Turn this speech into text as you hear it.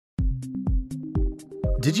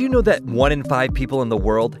Did you know that 1 in 5 people in the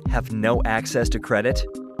world have no access to credit?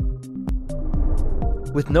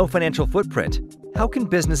 With no financial footprint, how can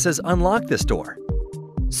businesses unlock this door?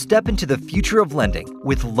 Step into the future of lending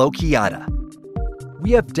with Lokyata.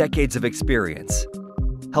 We have decades of experience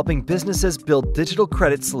helping businesses build digital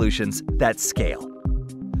credit solutions that scale.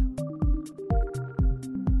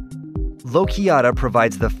 Lokyata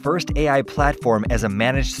provides the first AI platform as a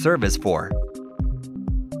managed service for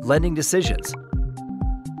lending decisions,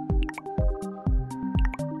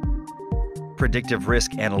 predictive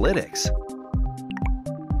risk analytics,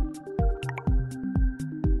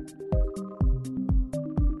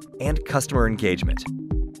 and customer engagement.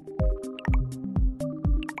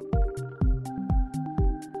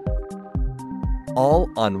 All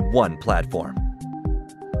on one platform.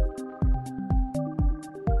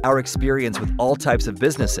 Our experience with all types of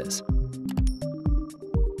businesses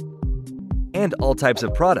and all types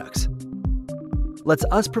of products lets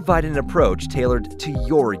us provide an approach tailored to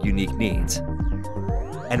your unique needs.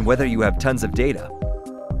 And whether you have tons of data,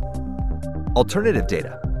 alternative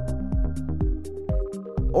data,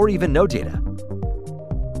 or even no data,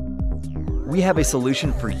 we have a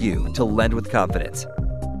solution for you to lend with confidence.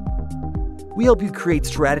 We help you create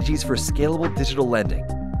strategies for scalable digital lending,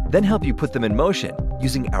 then help you put them in motion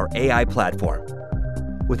using our AI platform.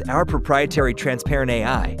 With our proprietary transparent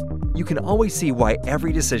AI, you can always see why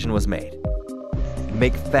every decision was made.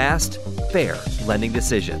 Make fast, fair lending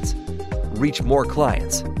decisions, reach more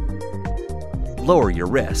clients, lower your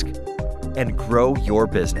risk, and grow your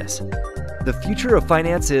business. The future of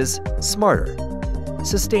finance is smarter,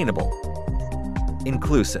 sustainable,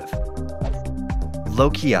 inclusive.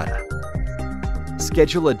 Lokyata.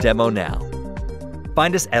 Schedule a demo now.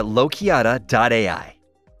 Find us at lokyata.ai.